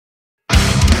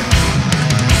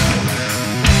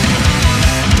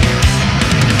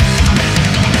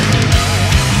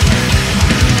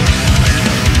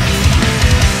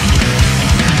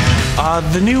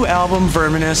The new album,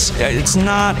 Verminous, it's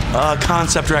not a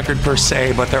concept record per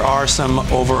se, but there are some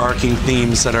overarching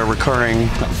themes that are recurring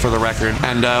for the record.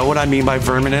 And what I mean by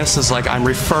Verminous is like I'm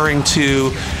referring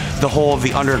to the whole of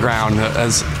the underground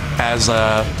as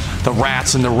the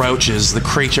rats and the roaches, the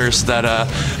creatures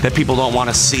that people don't want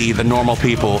to see, the normal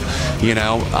people, you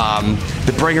know,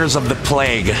 the bringers of the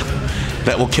plague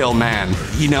that will kill man.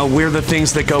 You know, we're the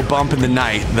things that go bump in the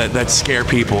night that scare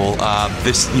people.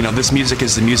 This music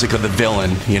is the music of the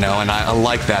villain, you know, and I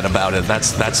like that about it.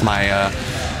 That's my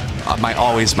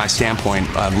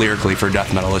standpoint lyrically for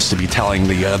death metal is to be telling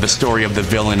the story of the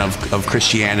villain of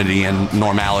Christianity and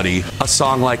normality. A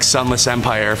song like Sunless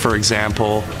Empire, for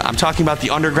example, I'm talking about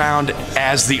the underground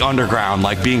as the underground,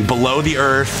 like being below the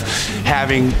earth,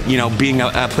 having, you know, being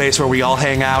a place where we all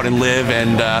hang out and live,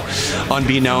 and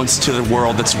unbeknownst to the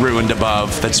world that's ruined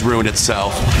above, that's ruined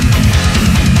itself.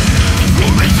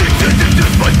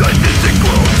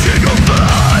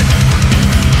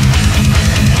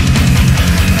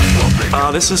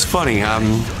 This is funny.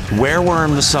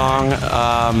 Wereworm, the song,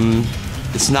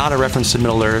 it's not a reference to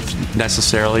Middle Earth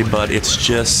necessarily, but it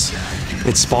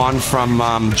spawned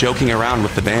from joking around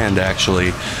with the band,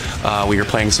 actually. We were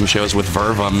playing some shows with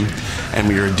Vervum, and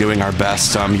we were doing our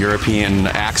best European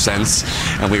accents,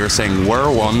 and we were saying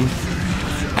werewolm,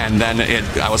 and then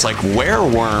I was like,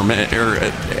 wereworm, or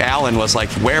Alan was like,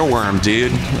 wereworm,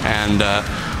 dude, and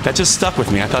that just stuck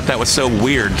with me. I thought that was so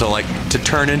weird to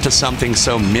turn into something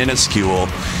so minuscule,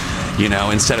 you know,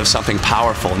 instead of something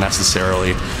powerful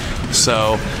necessarily.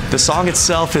 So the song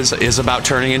itself is about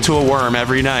turning into a worm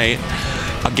every night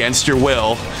against your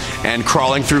will and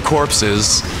crawling through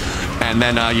corpses, and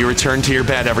then you return to your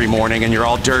bed every morning and you're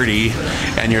all dirty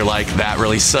and you're like, that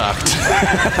really sucked.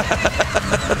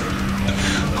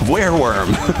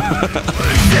 Wereworm.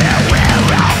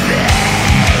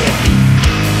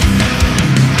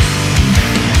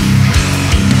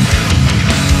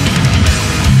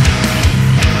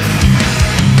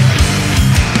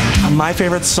 My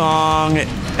favorite song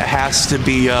has to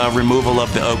be Removal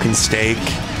of the Oaken Stake,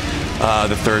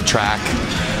 the third track.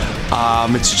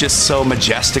 It's just so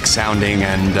majestic sounding,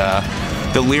 and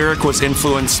the lyric was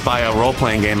influenced by a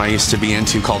role-playing game I used to be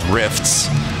into called Rifts.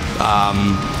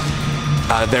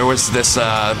 There was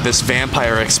this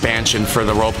vampire expansion for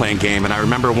the role-playing game, and I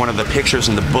remember one of the pictures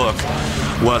in the book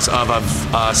was of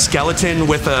a skeleton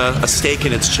with a stake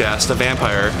in its chest, a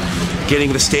vampire,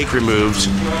 getting the stake removed,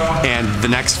 and the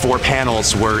next 4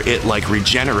 panels were it like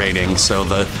regenerating. So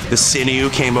the sinew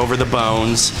came over the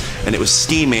bones, and it was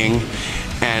steaming,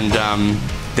 and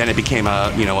then it became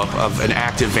an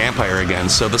active vampire again.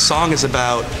 So the song is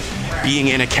about being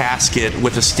in a casket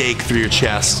with a stake through your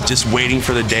chest, just waiting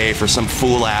for the day for some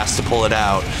fool ass to pull it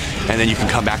out, and then you can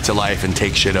come back to life and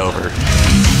take shit over.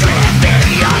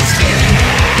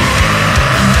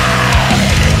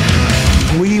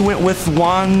 We went with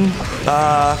Juan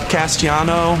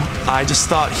Castellano. I just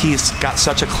thought he's got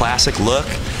such a classic look.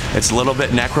 It's a little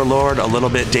bit Necrolord, a little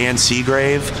bit Dan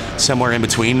Seagrave, somewhere in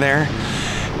between there.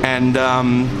 And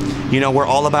you know, we're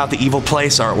all about the Evil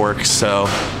Place artwork, so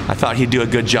I thought he'd do a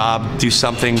good job, do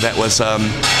something that was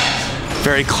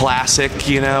very classic,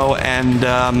 you know, and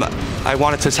I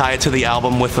wanted to tie it to the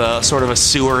album with a sort of a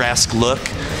sewer-esque look.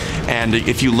 And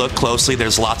if you look closely,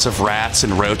 there's lots of rats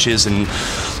and roaches and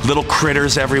little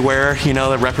critters everywhere, you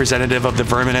know, the representative of the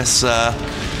Verminous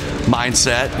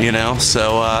mindset, you know.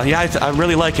 So yeah, I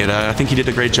really like it. I think he did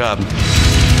a great job.